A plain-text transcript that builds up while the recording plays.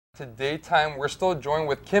to Daytime. We're still joined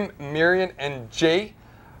with Kim, Marian, and Jay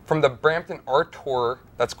from the Brampton Art Tour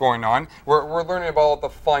that's going on. We're learning about all the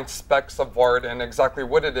fine specs of art and exactly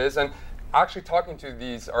what it is, and actually talking to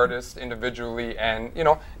these artists individually and, you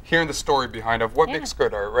know, hearing the story behind of what makes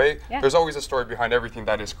good art, right? There's always a story behind everything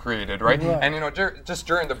that is created, right? And, you know, just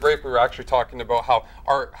during the break, we were actually talking about how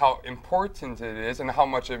art, how important it is and how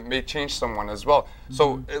much it may change someone as well.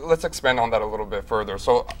 So let's expand on that a little bit further.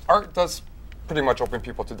 So art does pretty much open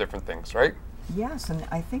people to different things, right? Yes, and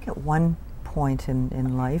I think at one point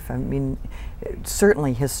in life, I mean,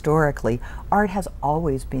 certainly historically, art has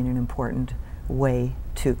always been an important way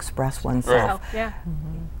to express oneself.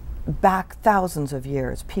 Back thousands of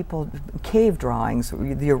years, cave drawings,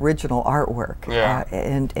 the original artwork,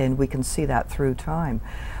 and we can see that through time.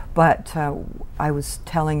 But I was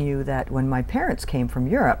telling you that when my parents came from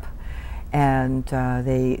Europe, and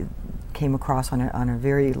they came across on a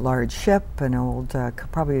very large ship, an old,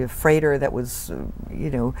 probably a freighter that was, you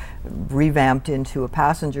know, revamped into a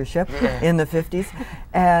passenger ship in the 50s.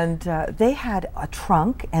 And they had a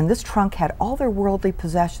trunk, and this trunk had all their worldly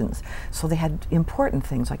possessions. So they had important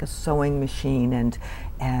things like a sewing machine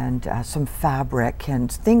and some fabric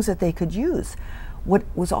and things that they could use. What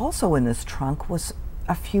was also in this trunk was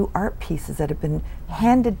a few art pieces that had been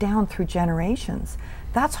handed down through generations.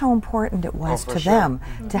 That's how important it was to them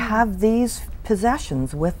to have these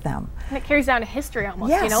possessions with them. And it carries down a history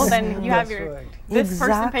almost, you know, then you have your, this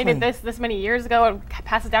person painted this many years ago and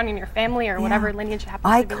pass it down in your family or whatever lineage it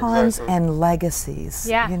happens to be. Icons and legacies,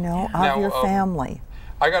 you know, of your family.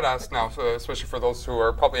 I got to ask now, so especially for those who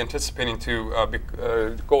are probably anticipating to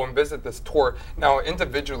go and visit this tour. Now,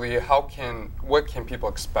 individually, what can people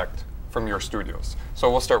expect from your studios?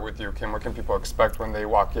 So we'll start with you, Kim. What can people expect when they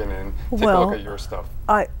walk in and take a look at your stuff?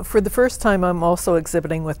 For the first time, I'm also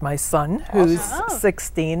exhibiting with my son, who's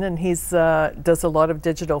 16, and he's does a lot of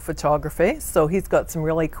digital photography. So he's got some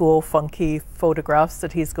really cool, funky photographs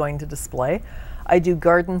that he's going to display. I do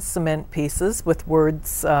garden cement pieces with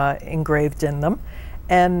words engraved in them.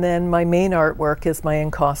 And then my main artwork is my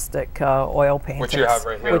encaustic oil paintings. Which you have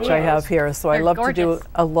right here. Which I have here. So I love to do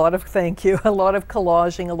a lot of, a lot of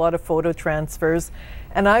collaging, a lot of photo transfers.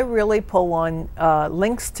 And I really pull on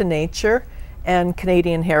links to nature and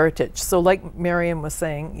Canadian heritage. So like Marian was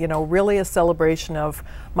saying, you know, really a celebration of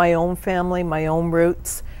my own family, my own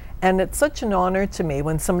roots. And it's such an honor to me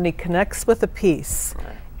when somebody connects with a piece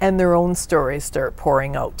and their own stories start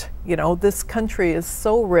pouring out. You know, this country is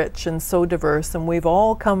so rich and so diverse, and we've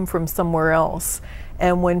all come from somewhere else.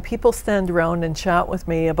 And when people stand around and chat with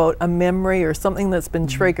me about a memory or something that's been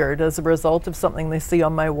triggered as a result of something they see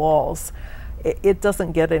on my walls, it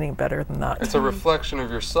doesn't get any better than that. It's a reflection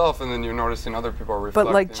of yourself, and then you're noticing other people are reflecting.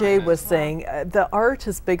 But like Jay was saying, the art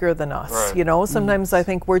is bigger than us. You know, sometimes I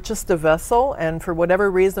think we're just a vessel, and for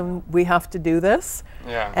whatever reason, we have to do this.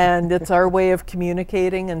 And it's our way of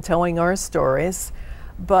communicating and telling our stories.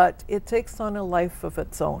 But it takes on a life of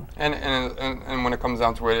its own. And when it comes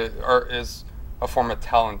down to it, art is a form of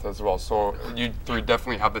talent as well. So you three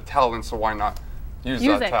definitely have the talent, so why not use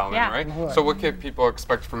that talent, right? So what can people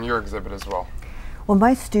expect from your exhibit as well? Well,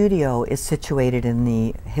 my studio is situated in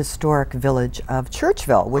the historic village of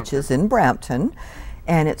Churchville, which is in Brampton,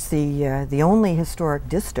 and it's the only historic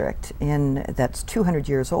district that's 200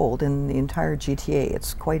 years old in the entire GTA.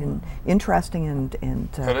 It's quite an interesting and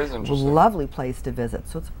lovely place to visit.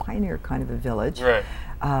 So it's a pioneer kind of a village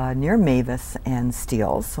near Mavis and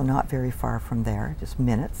Steeles, so not very far from there, just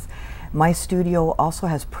minutes. My studio also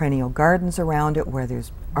has perennial gardens around it where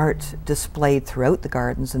there's art displayed throughout the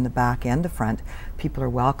gardens in the back and the front. People are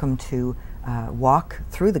welcome to walk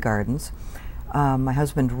through the gardens. My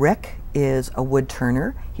husband Rick is a wood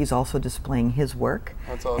turner. He's also displaying his work.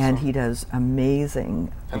 That's awesome. And he does amazing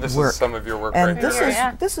work. And this is some of your work and right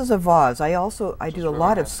here. This is a vase. I do a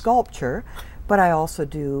lot of sculpture, but I also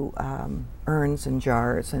do urns and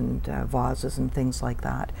jars and vases and things like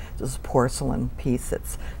that. This is a porcelain piece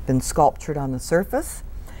that's been sculptured on the surface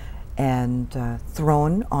and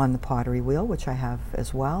thrown on the pottery wheel, which I have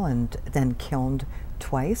as well, and then kilned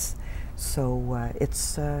twice. So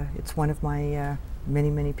it's one of my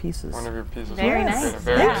many pieces. One of your pieces. Very nice.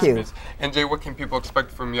 Very Thank you. Piece. And Jay, what can people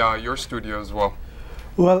expect from your studio as well?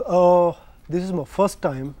 Well, this is my first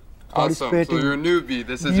time participating. Awesome. So you're a newbie.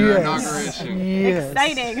 This is your inauguration.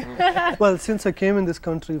 Exciting. Well, since I came in this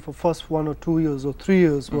country for first 1 or 2 years or 3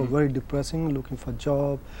 years were very depressing, looking for a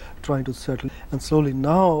job, trying to settle. And slowly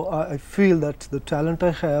now I feel that the talent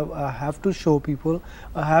I have to show people.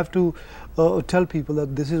 I have to tell people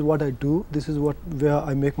that this is what I do, this is where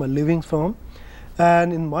I make my living from.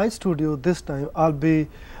 And in my studio this time I'll be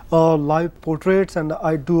live portraits, and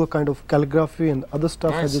I do a kind of calligraphy and other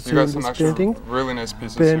stuff. Nice. As you see You got in some this actual painting. really nice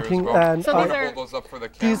pieces here as well. And so I'm gonna hold those up for the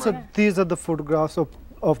camera. these are the photographs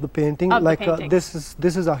of the painting. Of the like painting.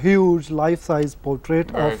 this is a huge life-size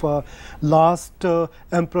portrait Right. of last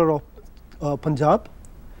emperor of Punjab.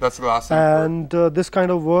 That's the last thing. And this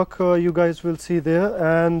kind of work you guys will see there,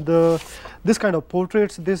 and this kind of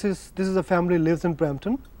portraits. This is a family lives in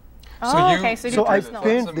Brampton. Oh, okay, so you do So I personal.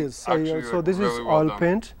 paint this. Actually, So this really is well oil done.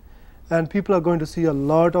 paint, and people are going to see a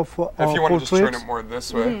lot of If you want to portraits. just turn it more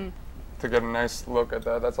this way to get a nice look at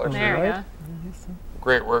that, that's actually There we Right. go.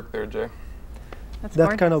 great work there, Jay. That's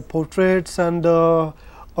That kind of portraits and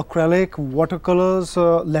acrylic, watercolors,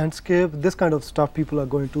 landscape. This kind of stuff people are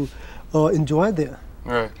going to enjoy there.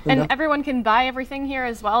 Right. And everyone can buy everything here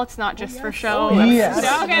as well. It's not just for show. Oh, yes.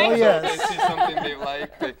 Okay. Oh, So yes. if they see something they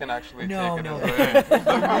like, they can actually No, take it. no.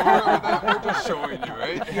 We're just showing you,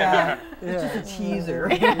 right? Yeah. Yeah. Just a teaser.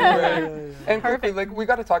 And quickly, like we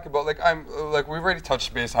got to talk about, like we've already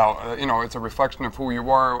touched base how you know it's a reflection of who you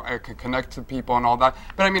are. I can connect to people and all that.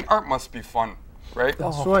 But I mean, art must be fun, right?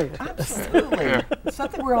 That's right. Absolutely. Yeah. It's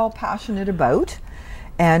something we're all passionate about,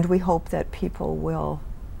 and we hope that people will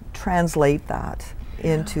translate that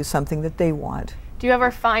into something that they want. Do you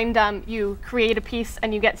ever find you create a piece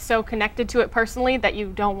and you get so connected to it personally that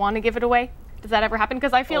you don't want to give it away? Does that ever happen?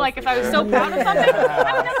 Because I feel like if I was so proud of something,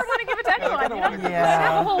 I would never want to give it to anyone. You know? Yeah. I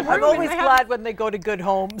have a whole room I'm always and I have- glad when they go to good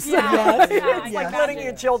homes. Yeah, It's yeah, like yeah. letting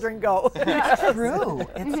your children go. It's true.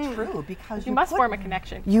 It's true because You must put- form a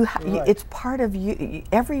connection. It's part of you.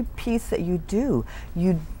 Every piece that you do,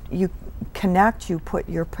 you connect. You put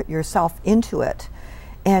yourself into it,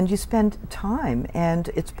 and you spend time, and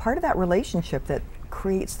it's part of that relationship that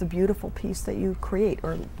creates the beautiful piece that you create,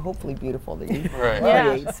 or hopefully beautiful that you Right. Yeah.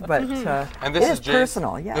 create. But And this it is is Jay's,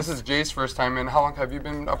 personal. Yes. This is Jay's first time in. How long have you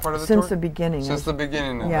been a part of the tour? Since the beginning. Since the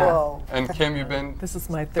beginning. Then. Yeah. Whoa. And Kim, you've been This is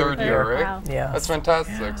my third third year, year. right? Wow. Yeah. That's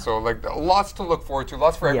fantastic. So like lots to look forward to,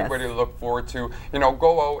 lots for Yes. everybody to look forward to. You know,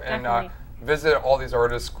 go out and Definitely. visit all these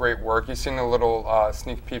artists' great work. You've seen a little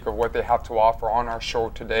sneak peek of what they have to offer on our show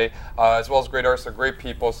today, as well as great artists, they're great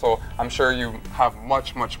people. So I'm sure you have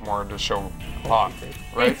much, much more to show off.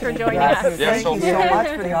 Right? Thanks for joining Yes. us. Yeah, Thank so you so much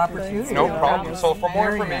for the opportunity. No problem. So for more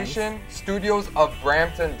Very information,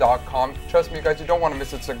 studiosofbrampton.com. Trust me, guys, you don't want to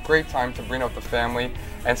miss it. It's a great time to bring out the family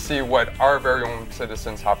and see what our very own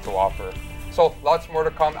citizens have to offer. So lots more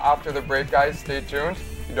to come after the break, guys. Stay tuned.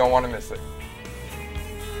 You don't want to miss it.